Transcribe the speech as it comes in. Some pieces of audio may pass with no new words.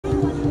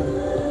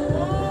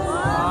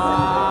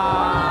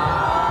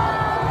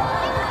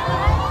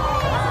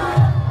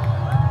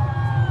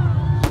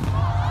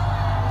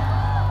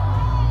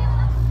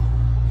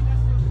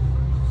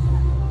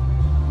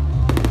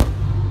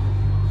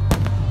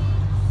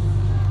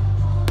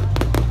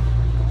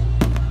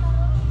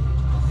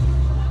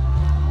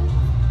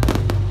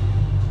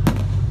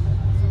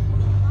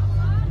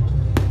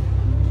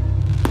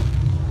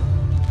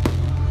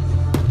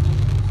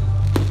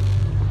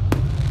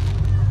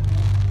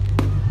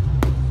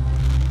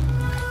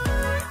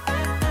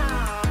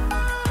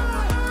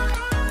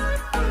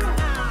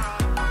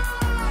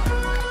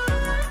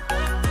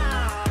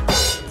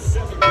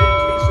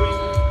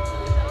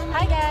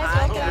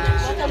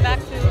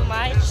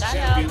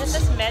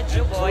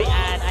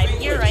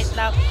right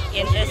now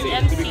in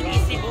SM City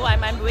Cebu.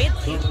 I'm with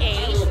A.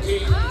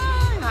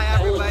 Hi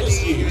everybody,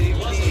 good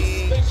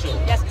evening.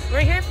 Yes,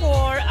 we're here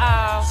for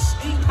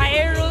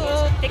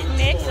pyro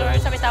techniques or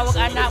sa tawag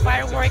ana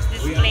fireworks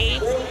display.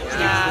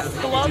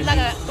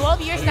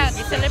 12 years na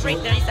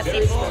di-celebrate there sa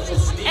Cebu,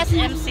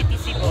 SM City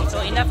Cebu. So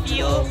in a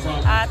few,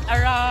 at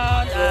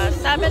around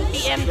 7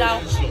 p.m.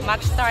 daw,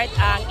 mag-start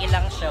ang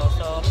ilang show.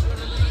 So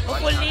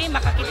hopefully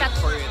makakita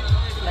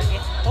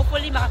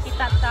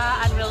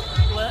ta and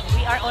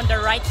we are on the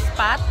right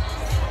spot.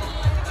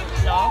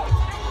 No?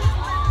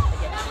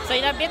 So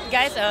in a bit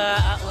guys,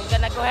 we're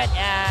gonna go ahead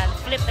and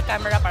flip the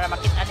camera para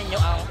makita ninyo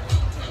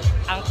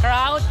ang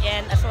crowd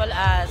and as well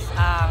as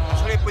ang...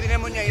 Actually, pwede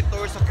naman niya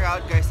i-tour sa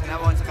crowd guys,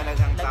 nanawon sa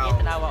kalagang tao.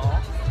 Lagi tanawa oh.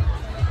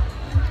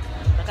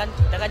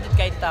 Dagan jud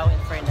kay tao in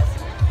fairness.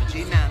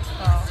 Gina.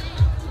 Oh.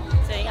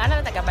 So yung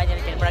ano na tagabay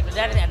niya rin, murag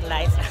dali and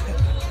lights.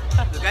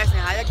 So guys,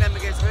 nahayag namin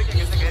guys, sir,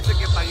 kaya sa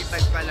kaya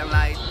pangitag pa lang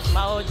light.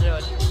 Mao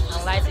jud.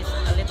 Ang lights is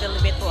a little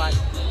bit what?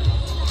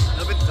 A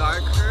little bit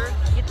darker.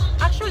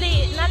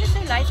 Actually, nalis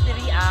yung lights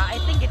diri, I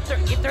think it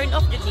turn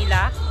off jud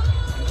nila.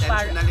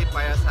 Intentionally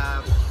para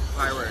sa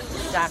fireworks.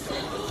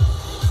 Exactly.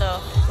 So,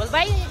 we'll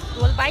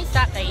buy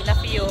sa kay ina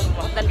few,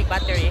 waktan big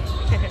battery.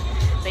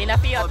 So ina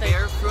few ato.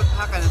 Bear fruit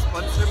ha ka na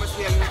sponsor mo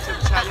siyang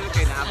YouTube channel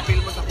kay na-appeal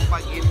mo sa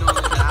kupag-inom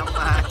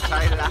na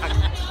try lang.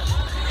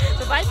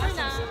 So buy for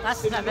na.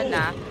 Past 7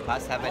 na.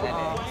 Past 7 na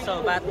din.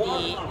 So but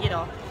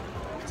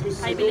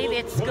I believe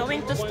it's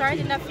going to start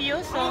in a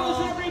few. So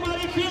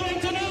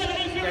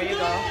there you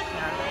go.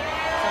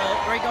 So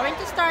we're going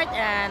to start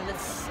and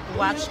let's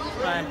watch.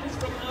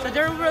 So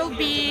there will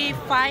be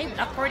 5,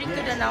 according to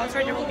the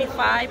announcer, there will be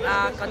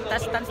 5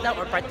 contestants now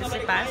or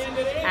participants,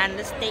 and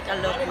let's take a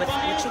look with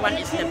which one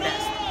is the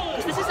best.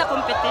 Because this is a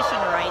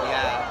competition, right?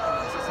 Yeah,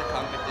 this is a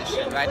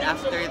competition. Right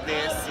after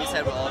this, he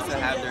said we'll also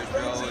have their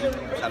drone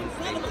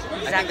something.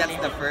 Exactly. I think that's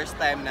the first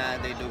time na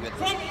they do it.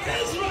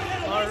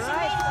 All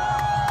right.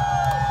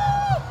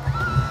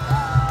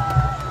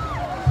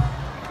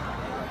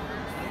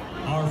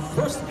 Our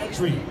first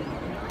entry,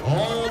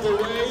 all the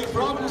way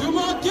from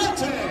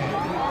Dumaguete,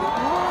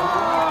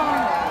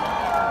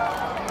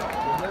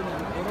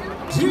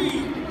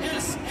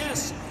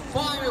 GSS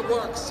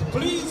Fireworks.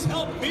 Please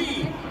help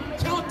me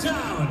count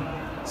down,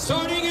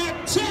 starting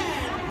at 10,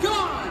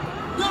 gone,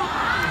 9,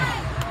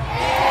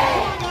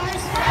 8,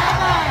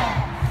 7,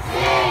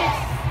 6,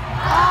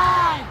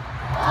 5,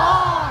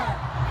 4,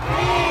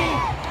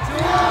 3,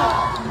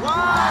 2,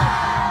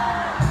 1.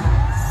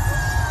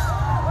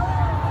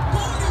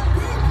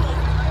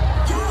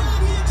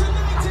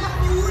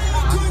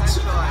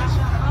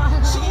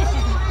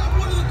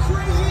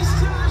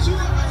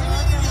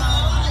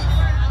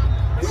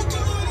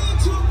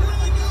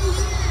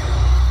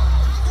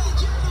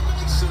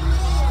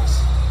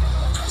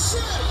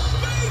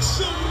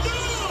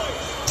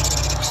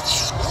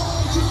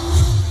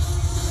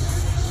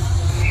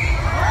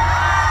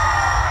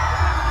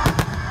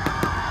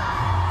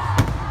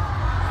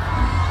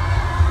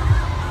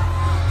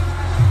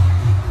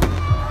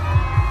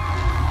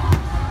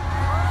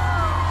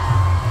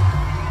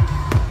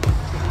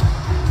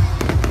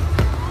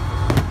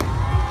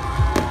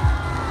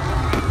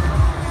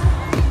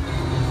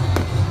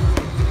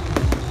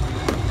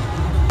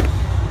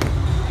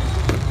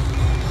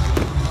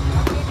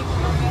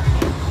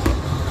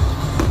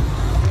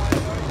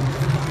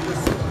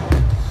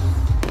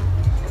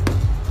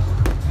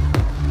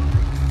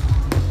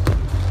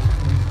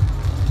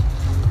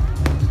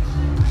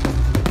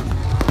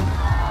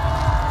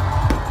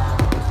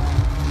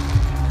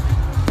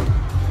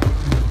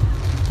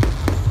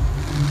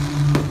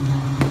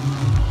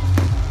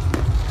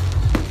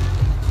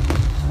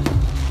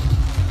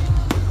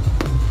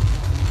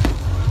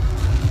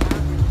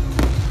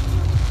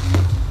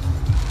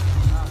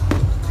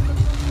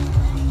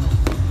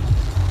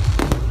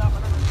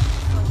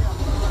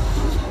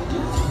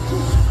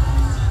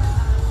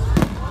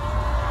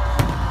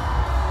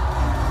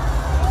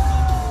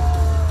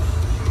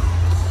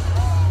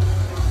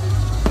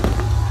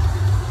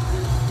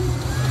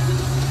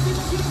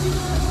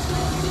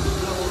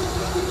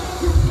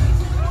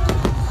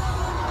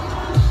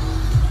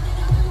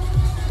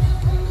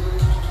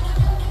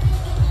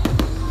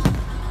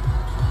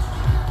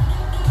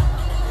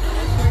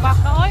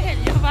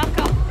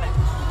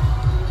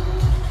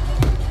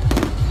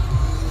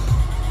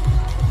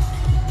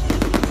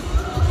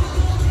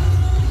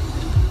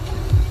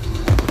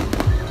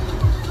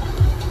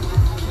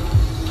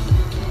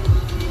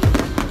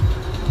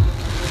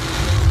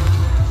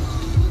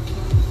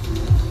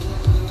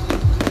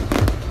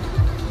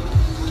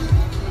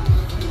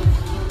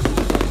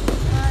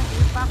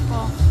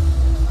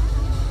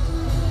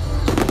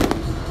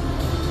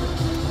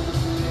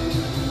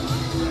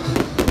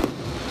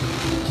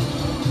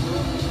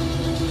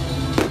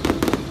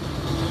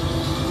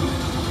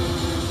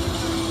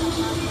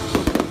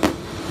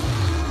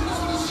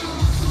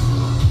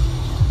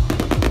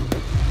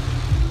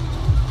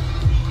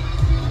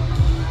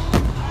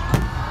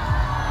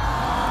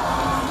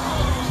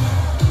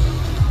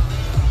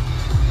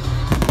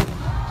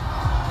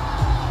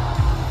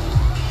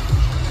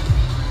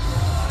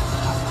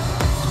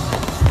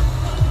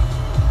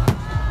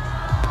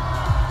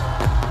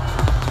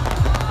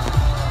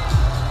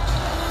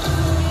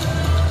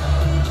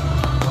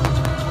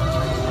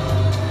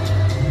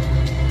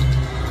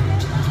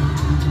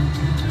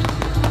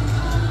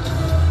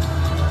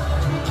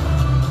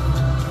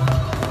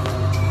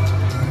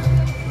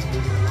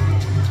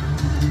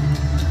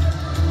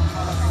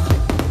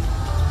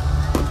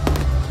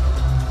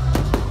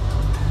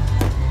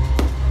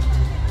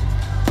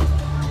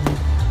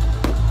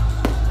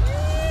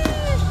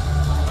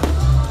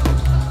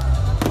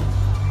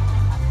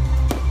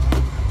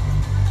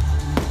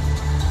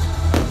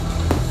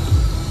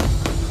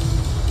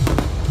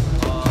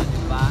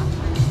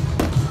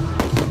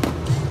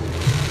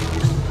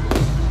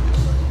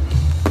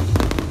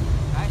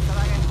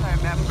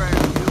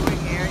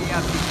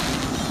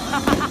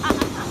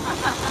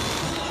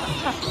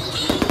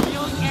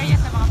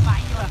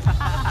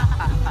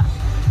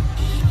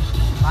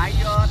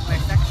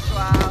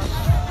 Wow.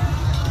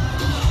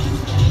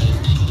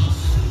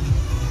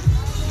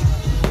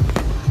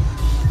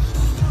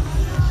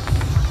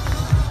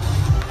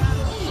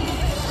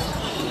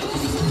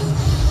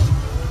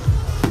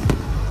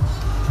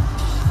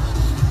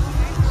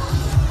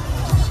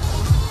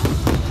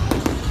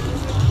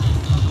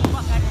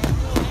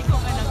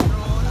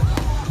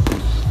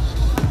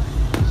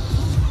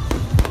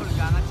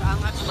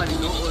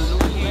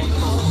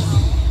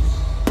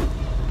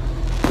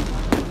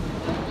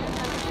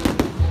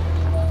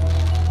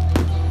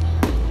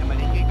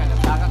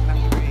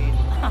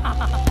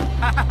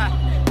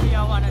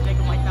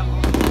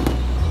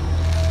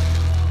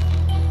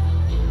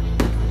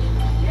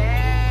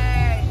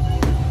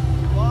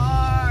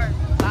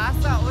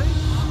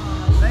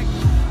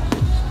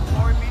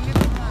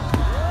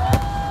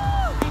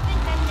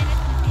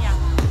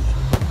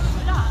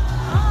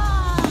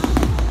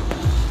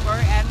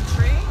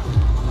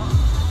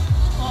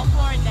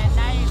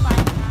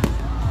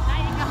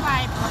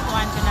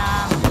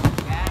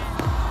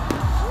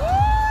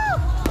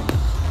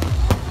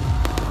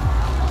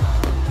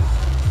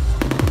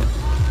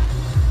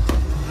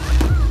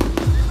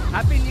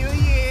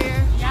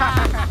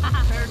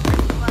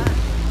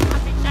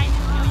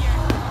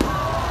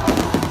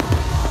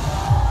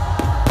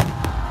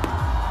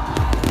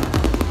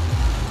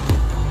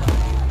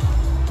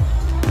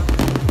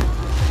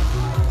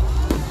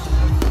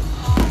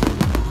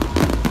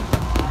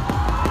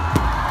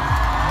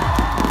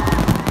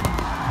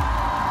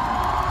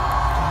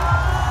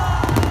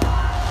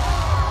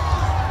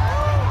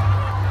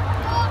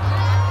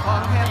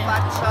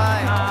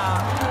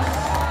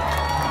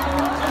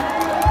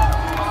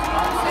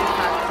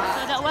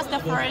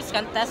 First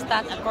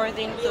contestant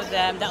according to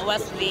them, that was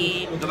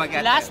the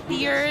Dumaguete. last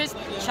year's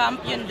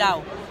champion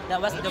daw.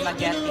 That was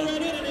Dumaguete.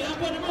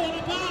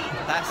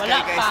 Taas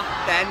Wala kayo guys, pa.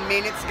 10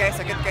 minutes guys,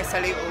 sakit kayo sa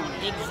liong.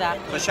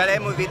 Exactly. So siya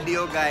mo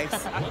video guys,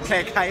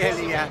 kaya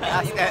niya.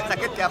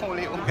 Sakit ka akong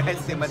liong guys,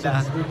 si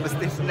Mada.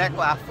 Basta snack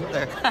ko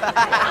after. 7,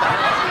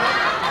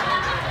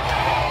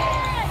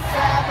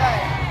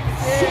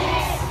 6,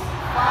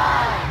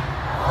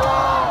 5,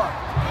 4,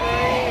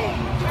 3,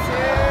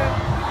 2,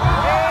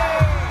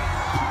 1.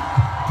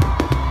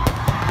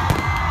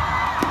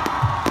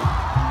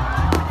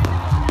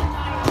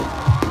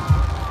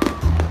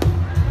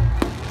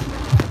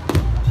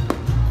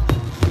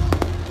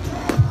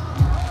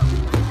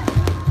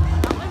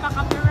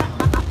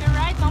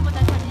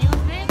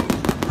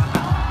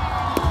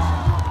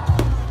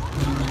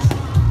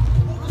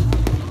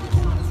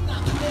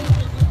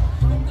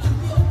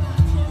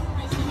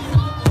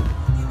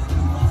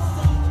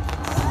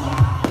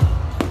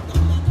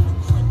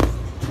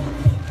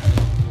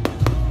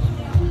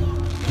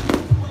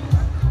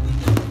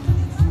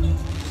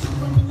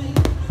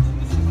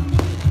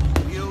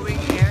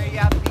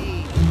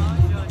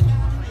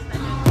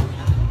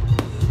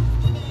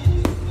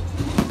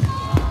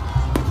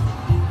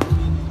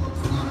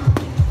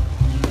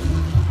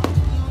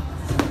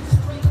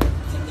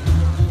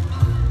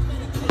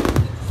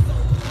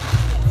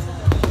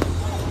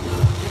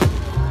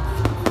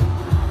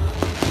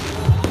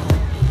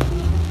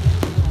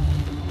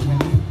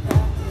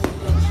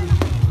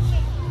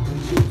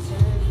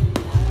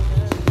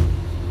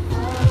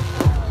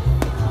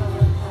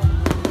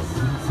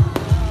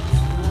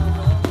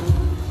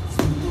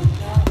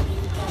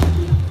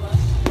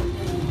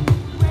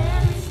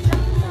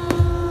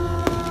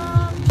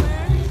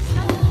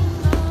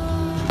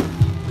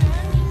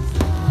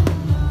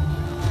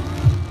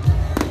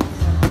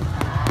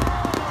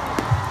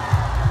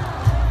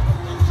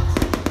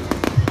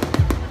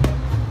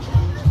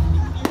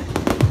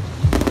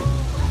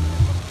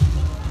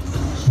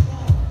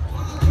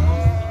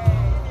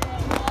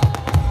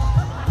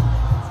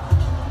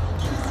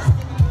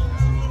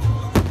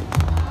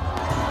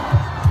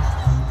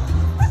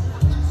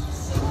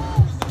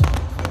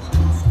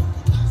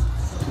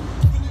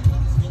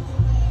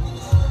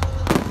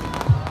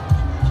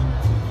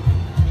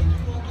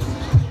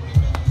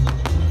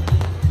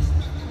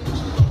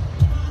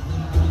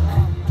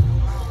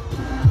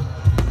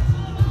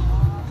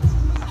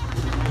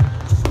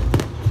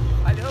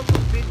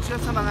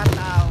 sa mga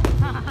tao.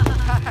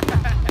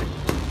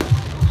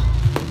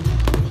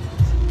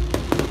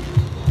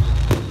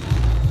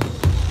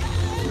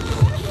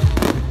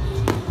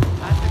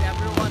 Actually,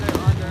 everyone are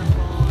on their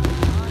phone.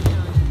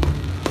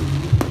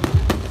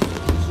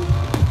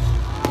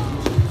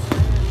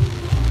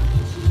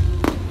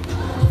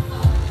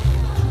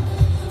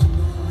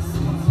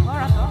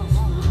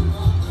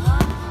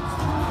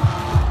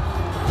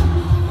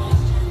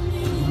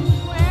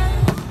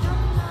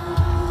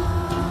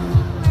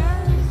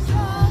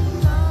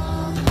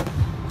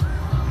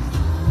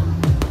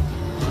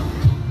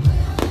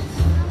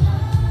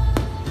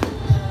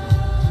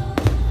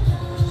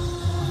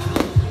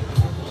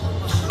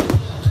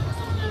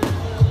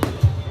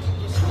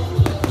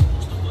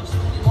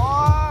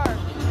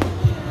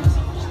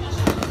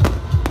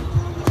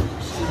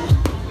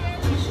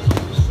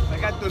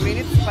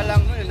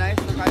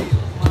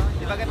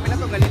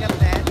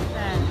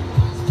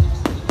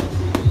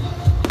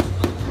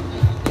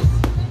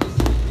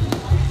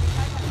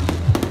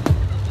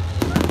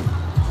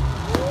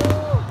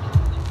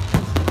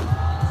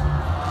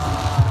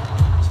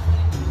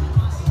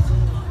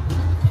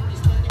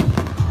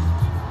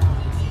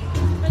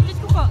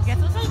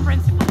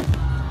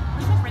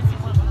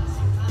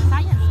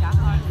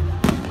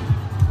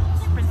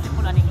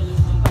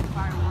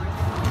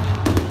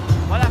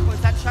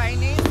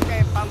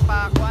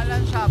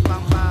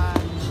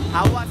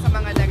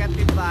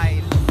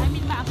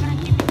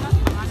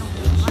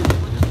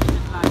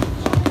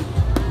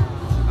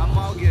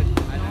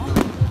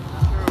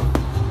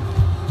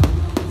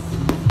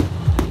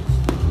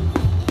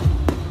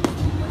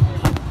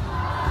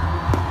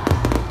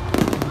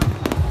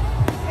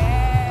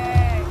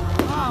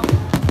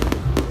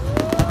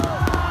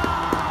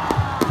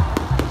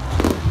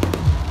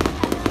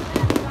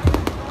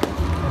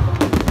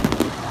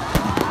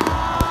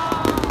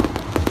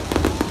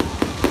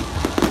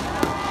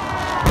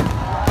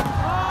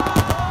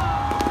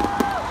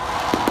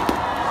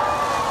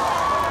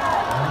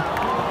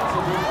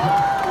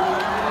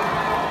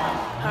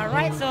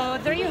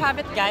 have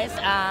it guys,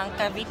 ang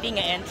Cavite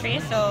nga entry.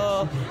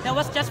 So that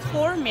was just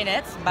 4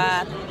 minutes,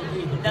 but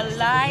the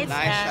lights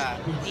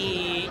Nice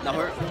and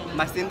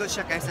Mas nindot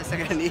siya kaysa sa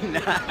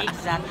kanina.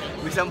 exactly.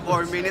 Bisang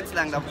 4 minutes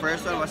lang. The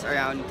first one was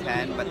around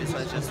 10, but this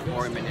was just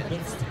 4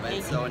 minutes. But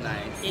it's so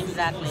nice.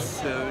 Exactly.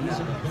 So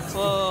nice.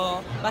 So,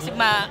 basig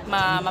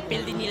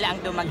mapil din nila ang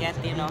dumaget,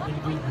 you know?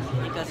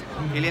 Because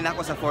Hilin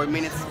ako sa 4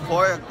 minutes.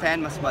 4 of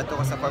 10, mas bato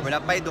ko sa 4. But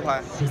napay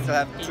duha, still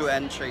have 2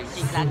 entries.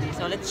 exactly.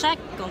 So let's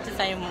check kung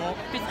sa'yo mo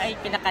ay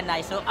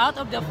pinaka-nice. So out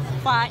of the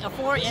 4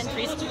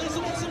 entries,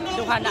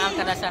 duha na ang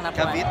karasang na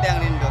Cavite ang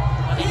nindot.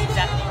 Okay,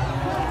 exactly.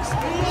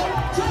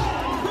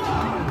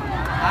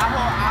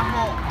 Aho!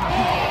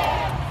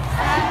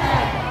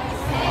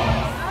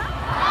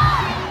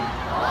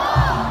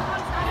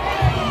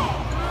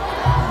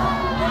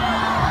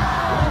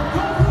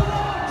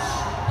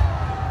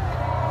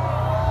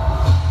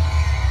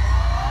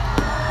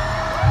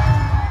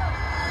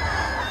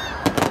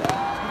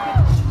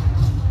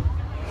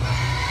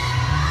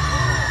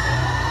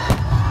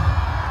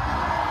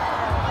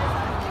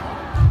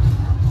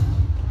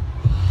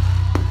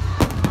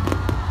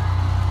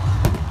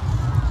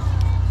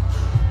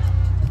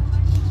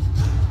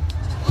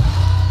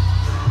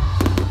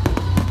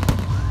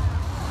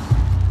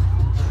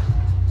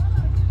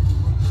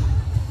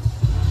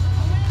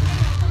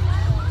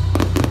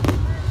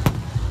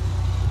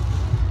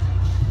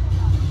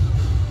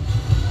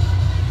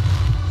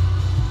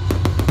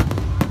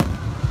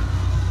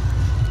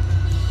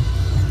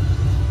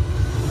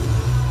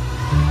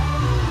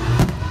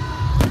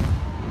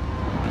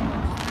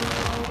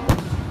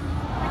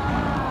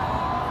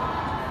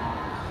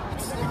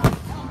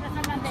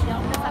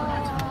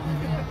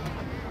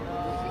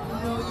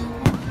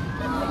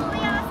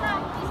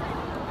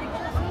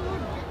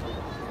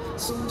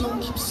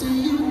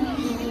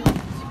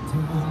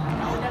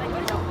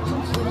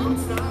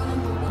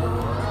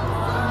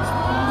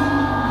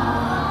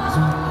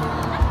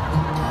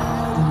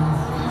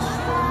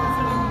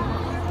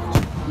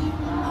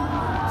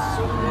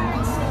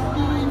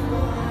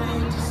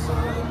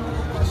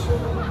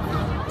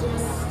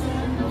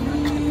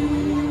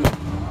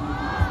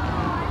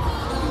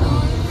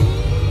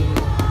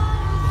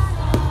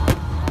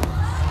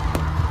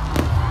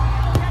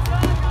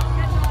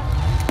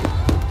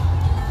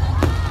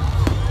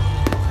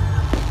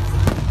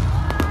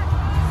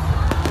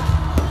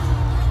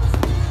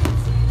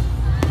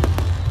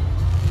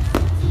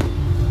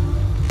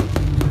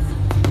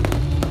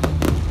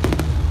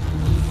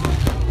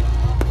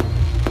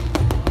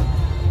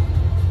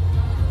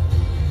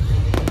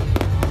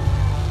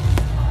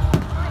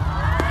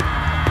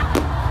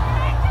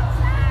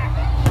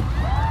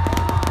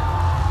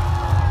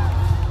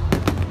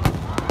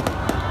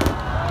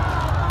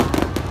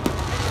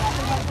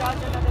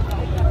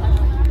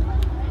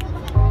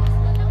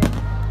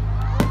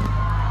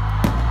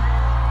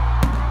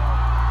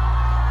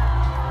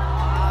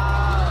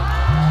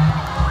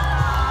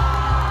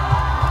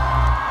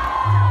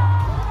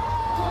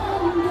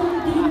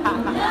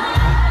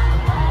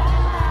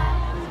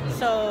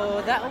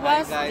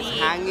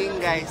 Hanging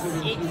guys.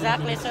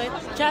 Exactly. So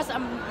it's just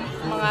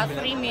mga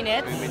 3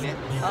 minutes. 3 minutes.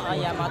 Oo,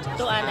 yeah, mga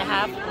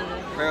 2.5.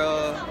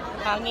 Pero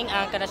hanging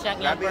ang kana siyang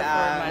grabe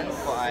ang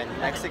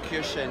performance.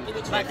 execution.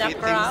 But the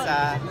Fitting crowd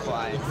sa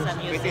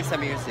music. fitting sa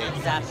music.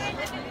 Exactly.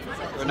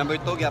 So number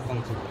 2 gyapon.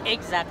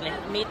 Exactly.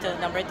 Me too.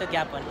 Number 2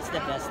 Gapon. It's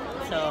the best.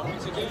 So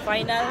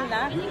final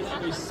na.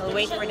 We'll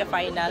wait for the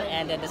final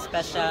and then the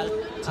special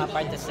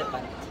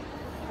participant.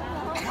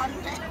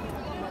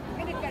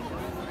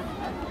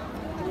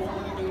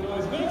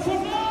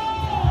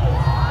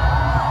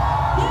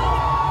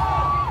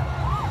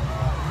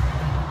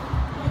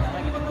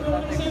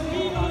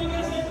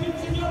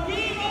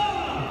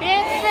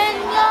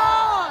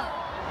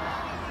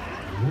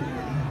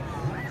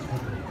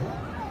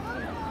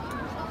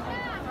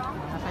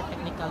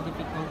 Technical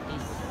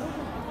difficulties.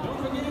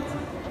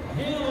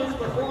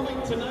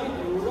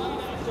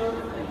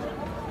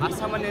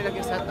 Asa man nila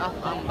set up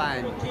ang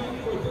band?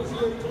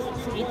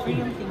 It's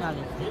yung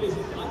tingali.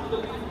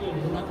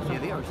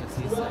 Really or sa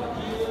season?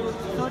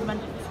 Sunod man.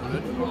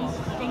 Sunod?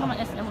 Tingnan mo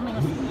SM may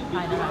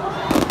final.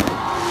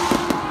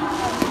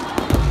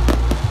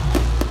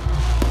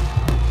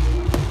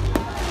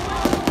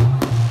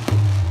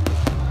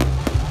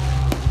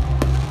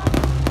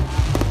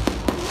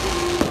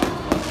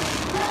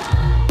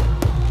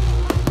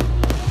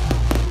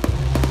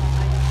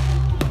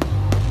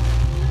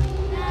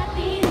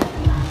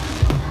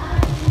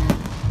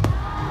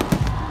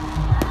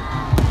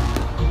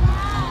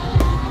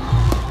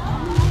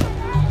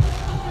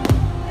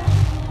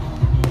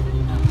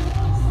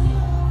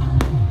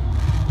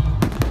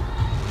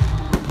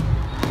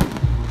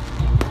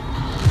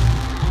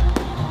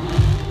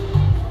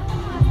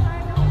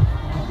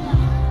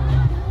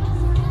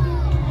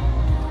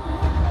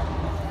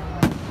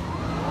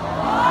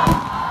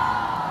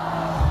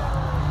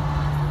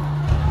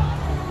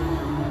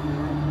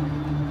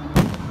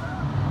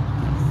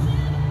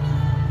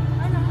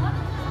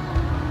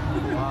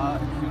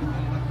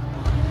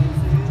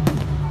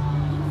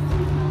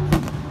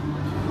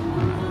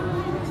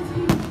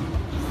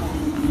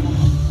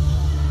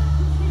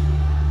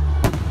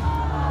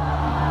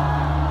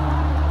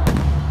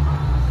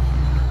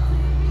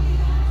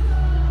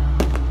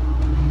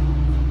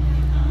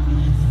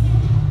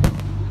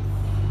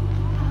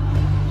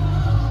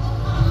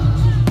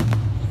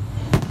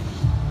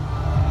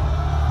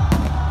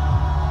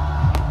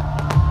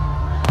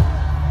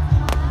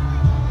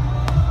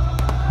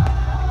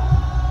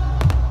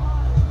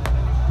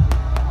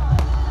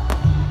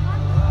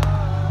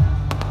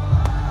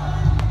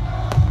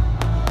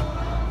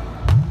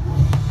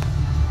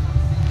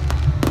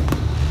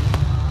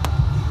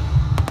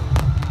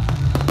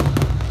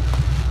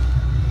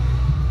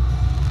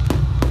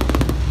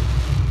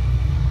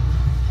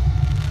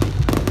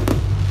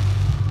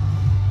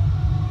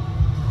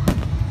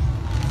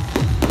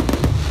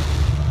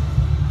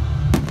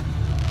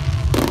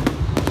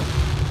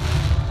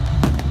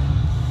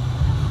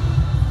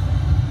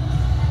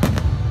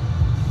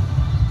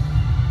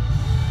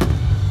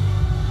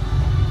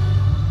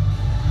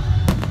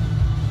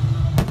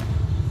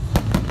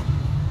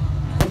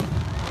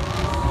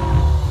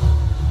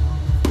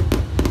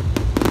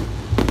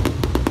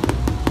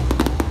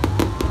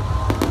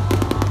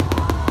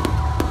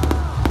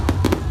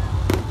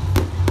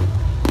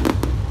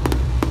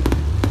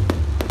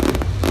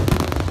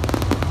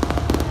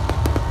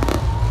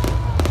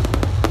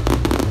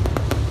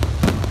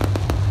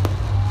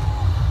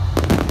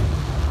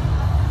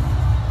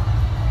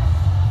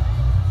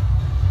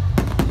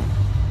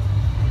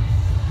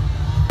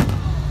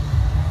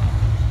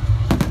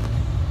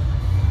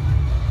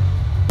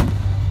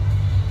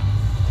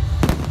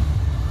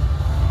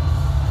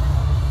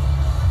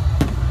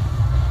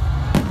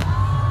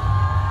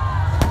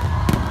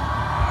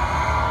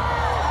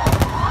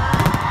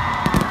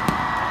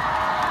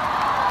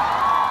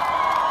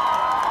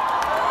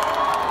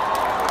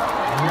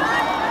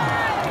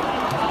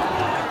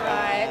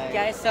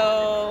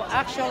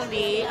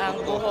 actually ang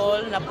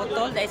buhol na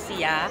putol dahil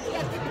siya,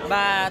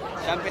 but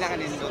Siya ang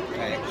pinakanindot,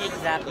 right?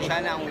 exactly.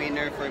 Siya na ang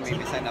winner for me,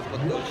 bisa na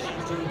putol.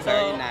 So,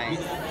 Very nice.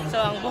 so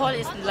ang buhol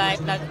is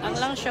like, ang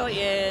lang show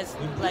is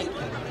like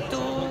 2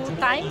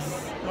 times.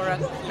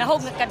 Murag, nahog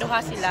nga kaduha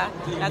sila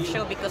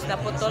nag-show because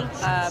naputol,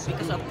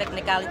 because of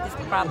technicalities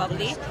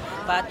probably.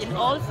 But in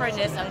all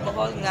fairness, ang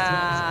buhol nga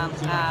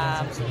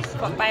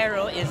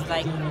Pyro is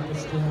like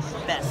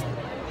best.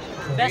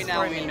 Best Three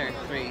na for me. winner.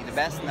 3. The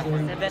best na for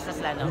me. The best na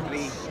sila, no?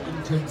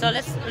 3. So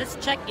let's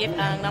check if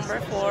ang number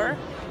 4,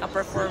 ang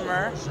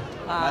performer,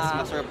 Mas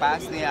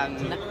masurpass niya ang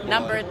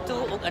number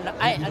 2 ug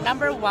ay ang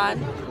number 1,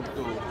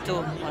 2.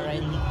 2.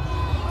 Alright.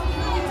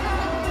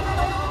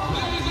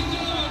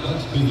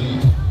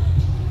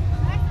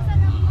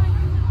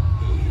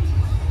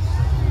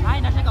 Ay,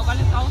 nasa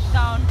kaugaling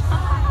countdown.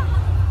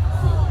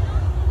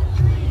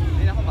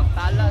 Hindi na ako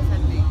magtala sa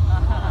thing.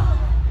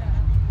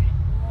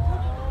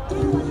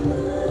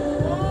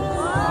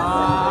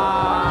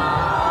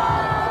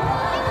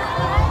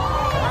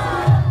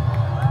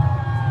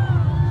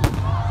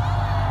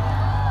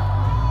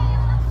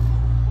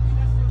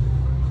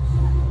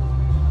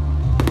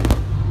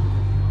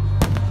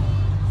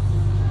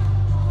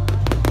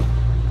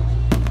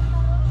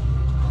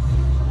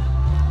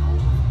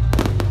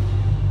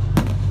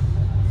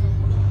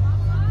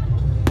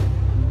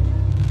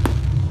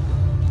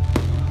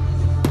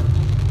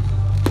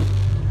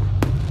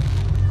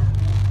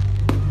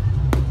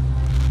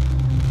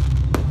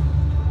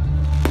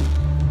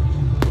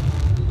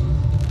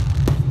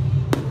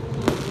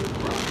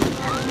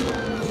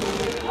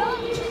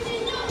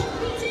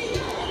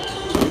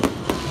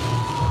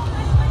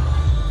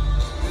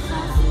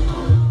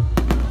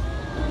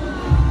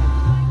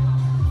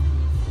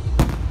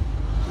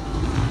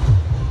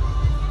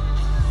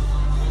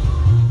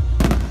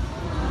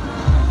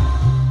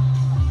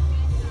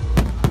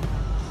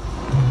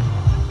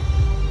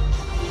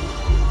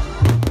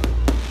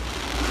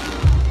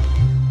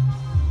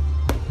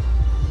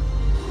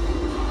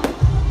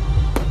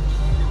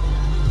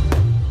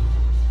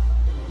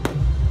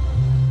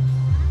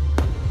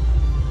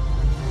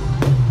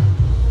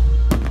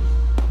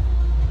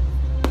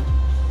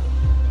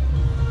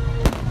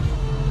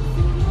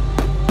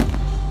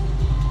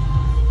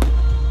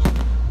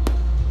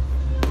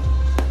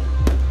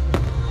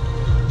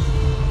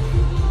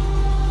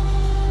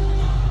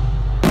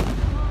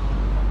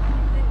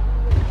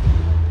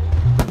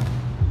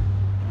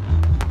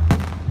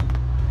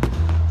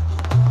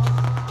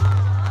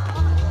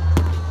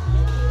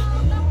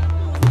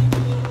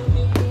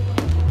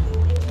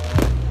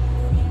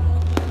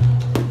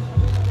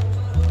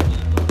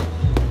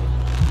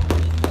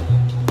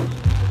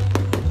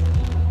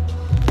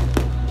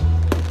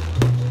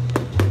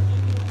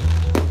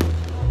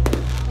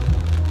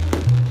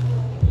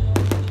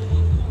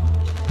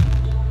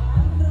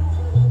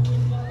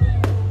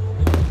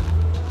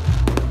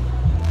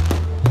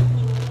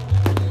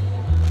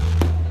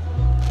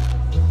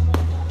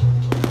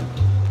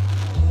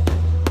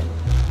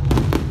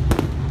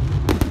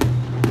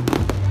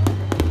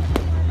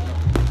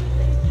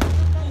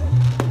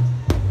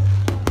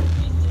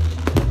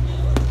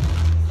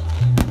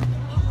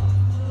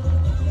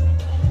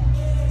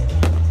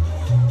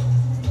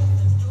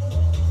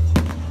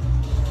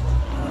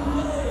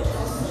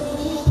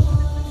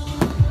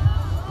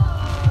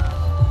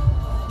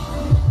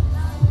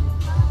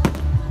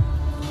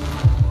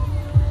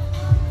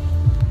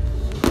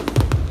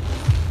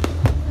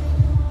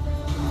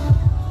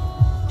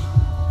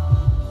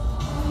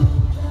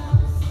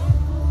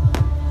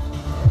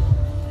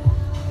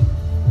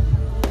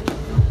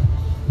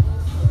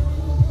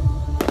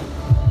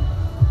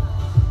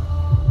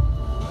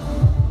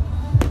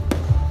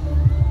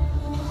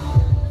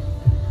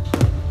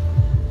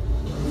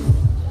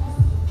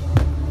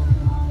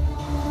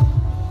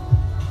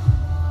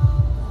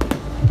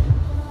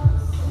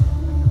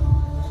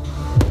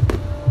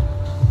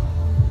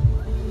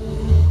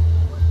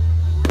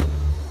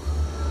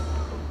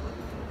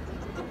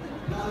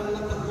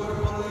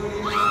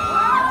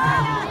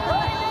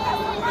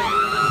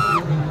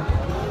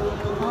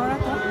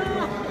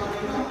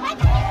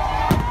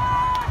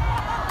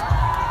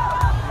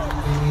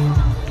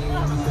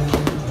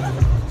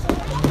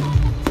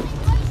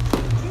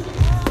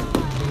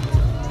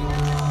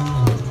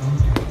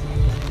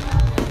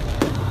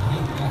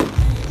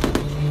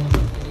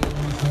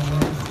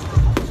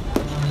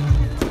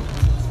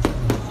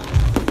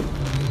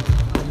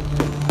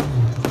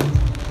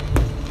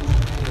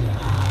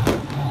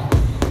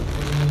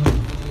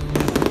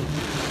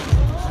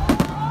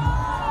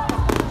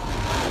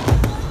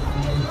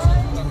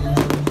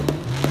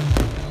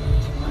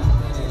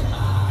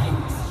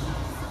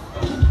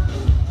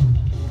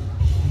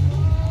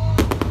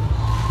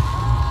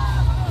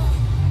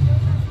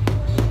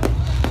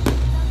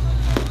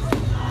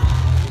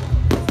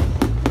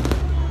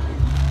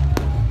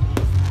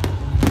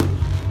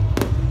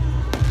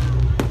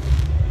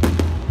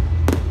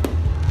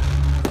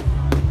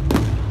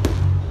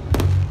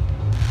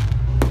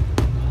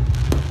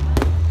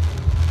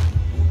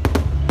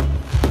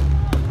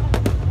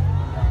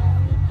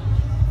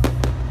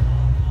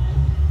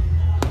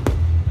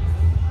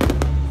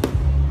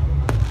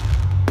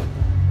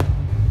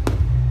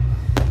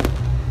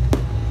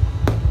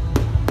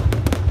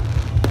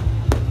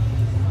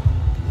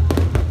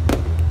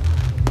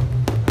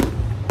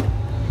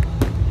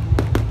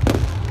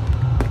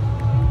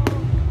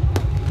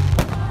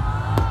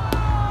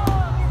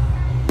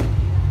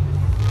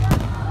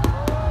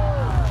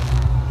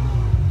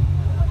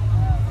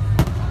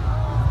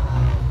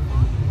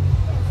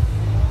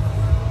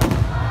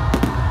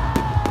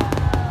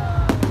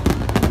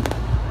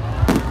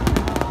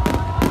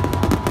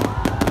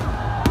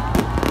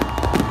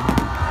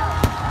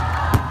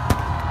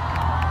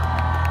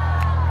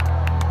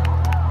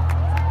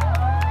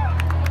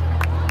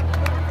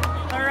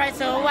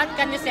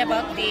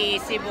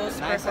 Cebu's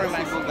Nice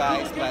performance. Cebu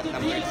guys, but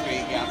number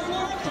 3 gap.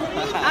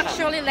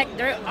 Actually, like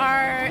there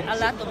are a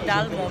lot of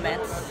dull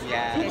moments.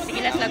 Yeah.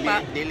 Sige, let's lang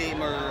pa. Dili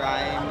mo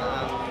rhyme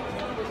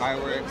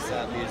fireworks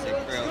music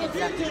pero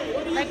Exactly.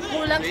 Like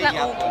kulang Three sila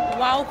gap. og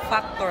wow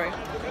factor.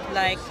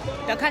 Like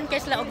daghan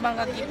kay sila og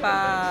mga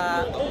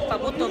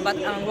pabuto but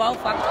ang wow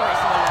factor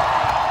is wala.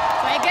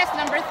 So I guess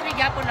number 3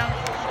 gyapon ang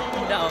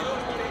daog.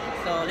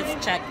 So let's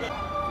check.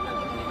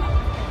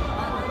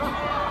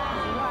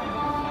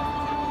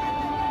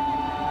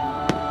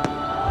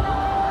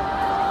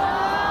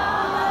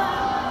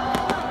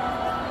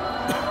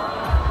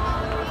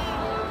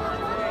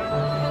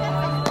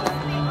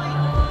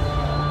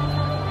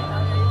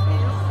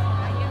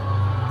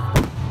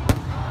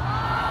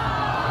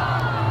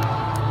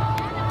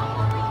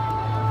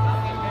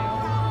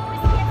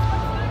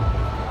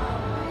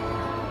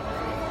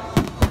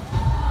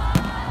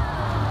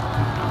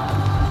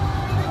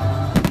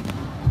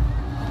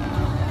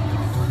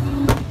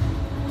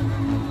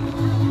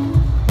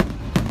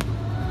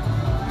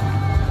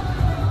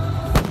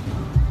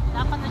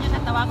 Dapat na nyo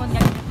natawagon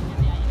ganyan.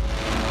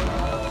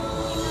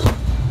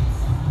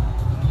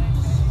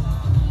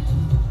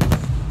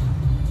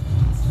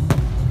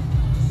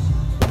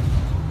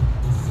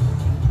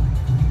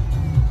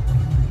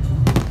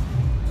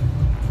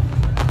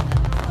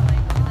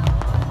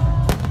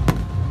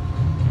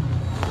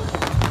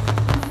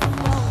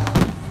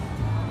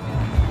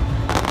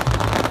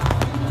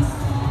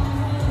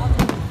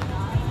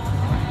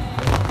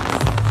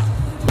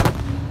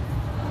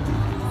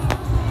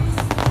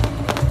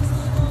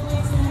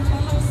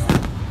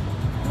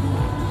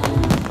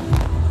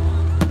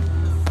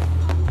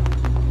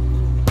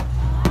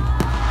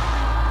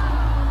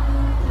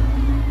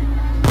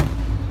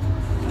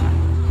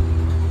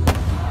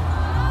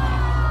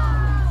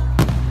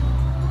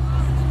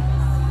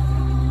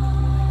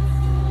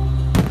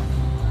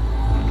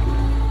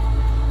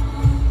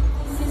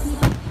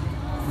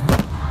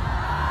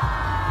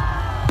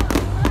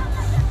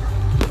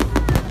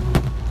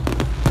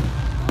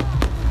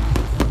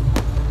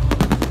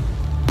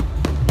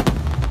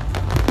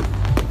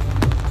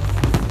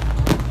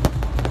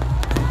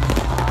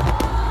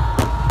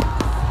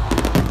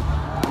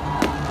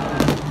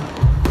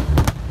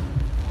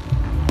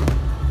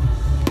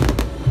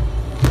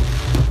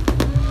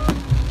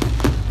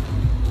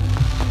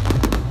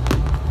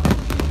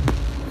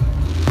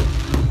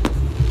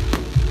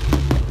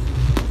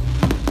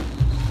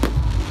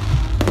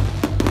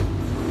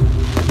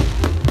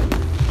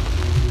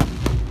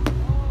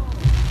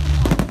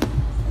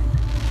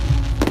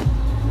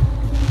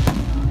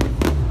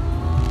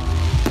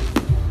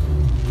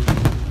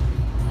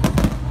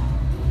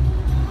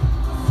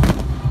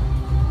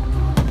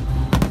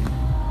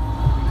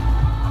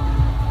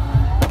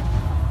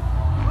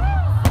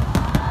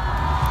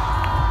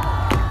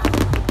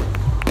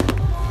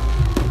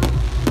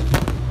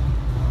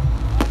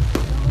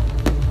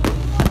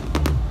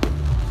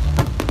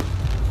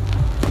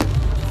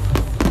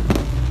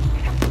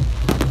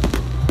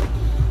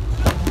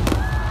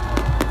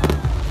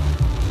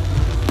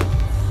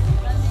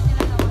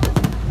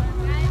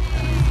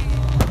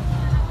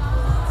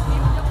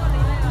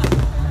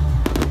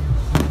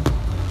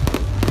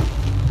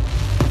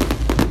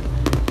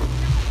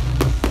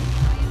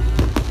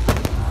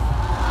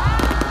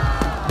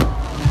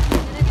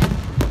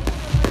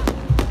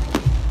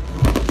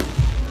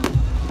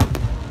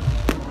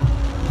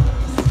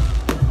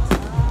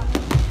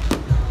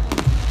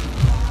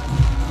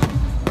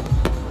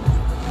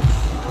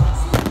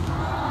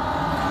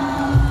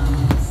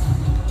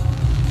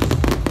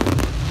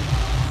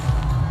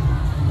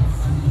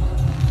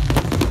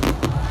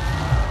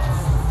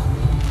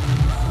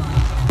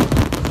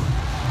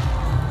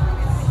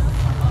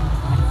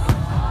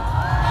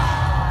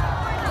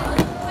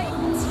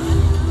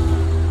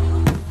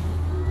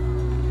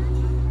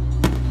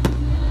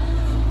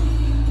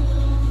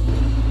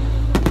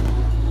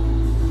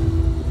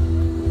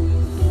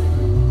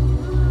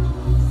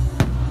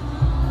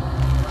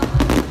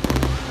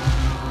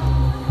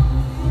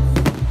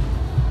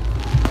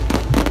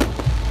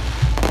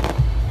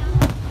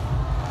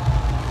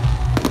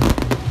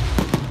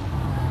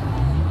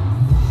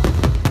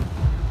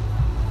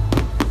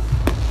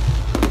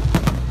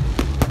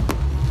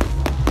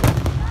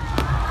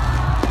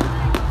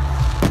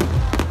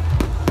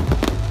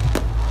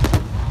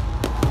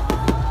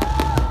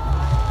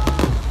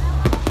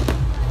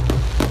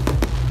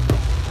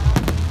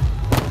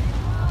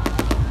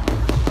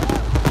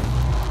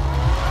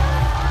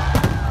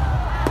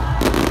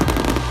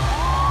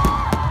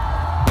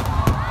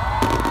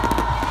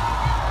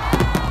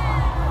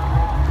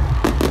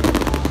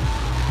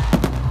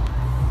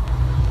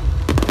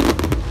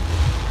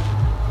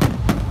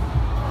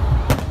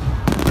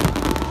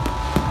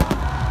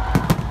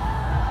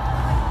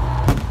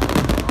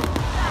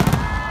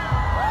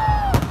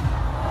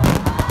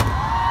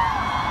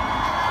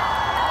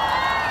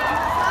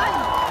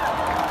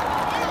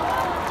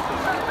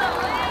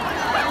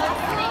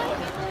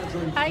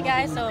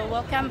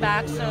 welcome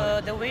back.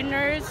 So the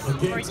winners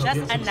were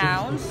just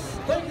announced.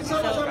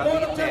 So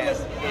Cavite is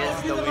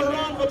the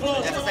winner.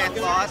 Just as I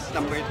thought,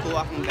 number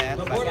 2 akong bet,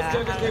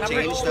 but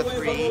changed to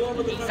 3.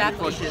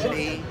 Exactly.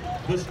 Unfortunately,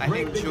 I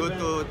think due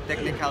to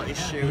technical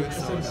issues,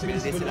 so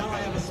nabilis sila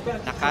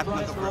nakat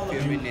na for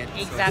few minutes.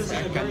 Exactly.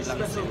 So second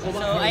lang sila.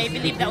 So I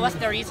believe that was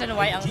the reason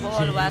why ang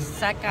Bohol was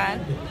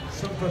second.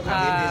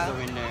 Cavite is the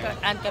winner.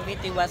 And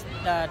Cavite was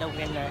the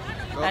winner.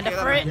 Okay And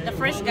the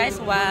first guys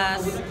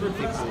was it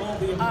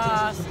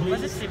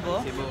Cebu?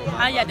 Cebu.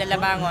 Ah yeah, the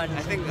Labangon.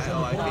 I think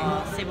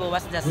Cebu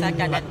was the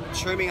second. but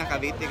sure nga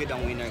Cavite gud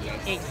ang winner,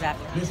 guys.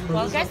 Exactly.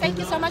 Well guys, thank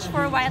you so much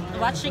for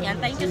watching and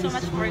thank you so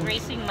much for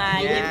gracing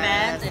my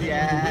event.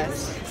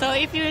 Yes. So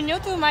if you're new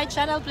to my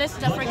channel, please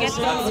don't forget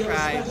to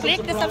Subscribe.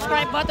 click the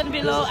subscribe button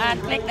below and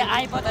click the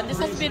I button. This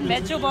has been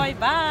Medyo Boy.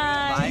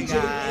 Bye! Bye,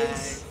 guys.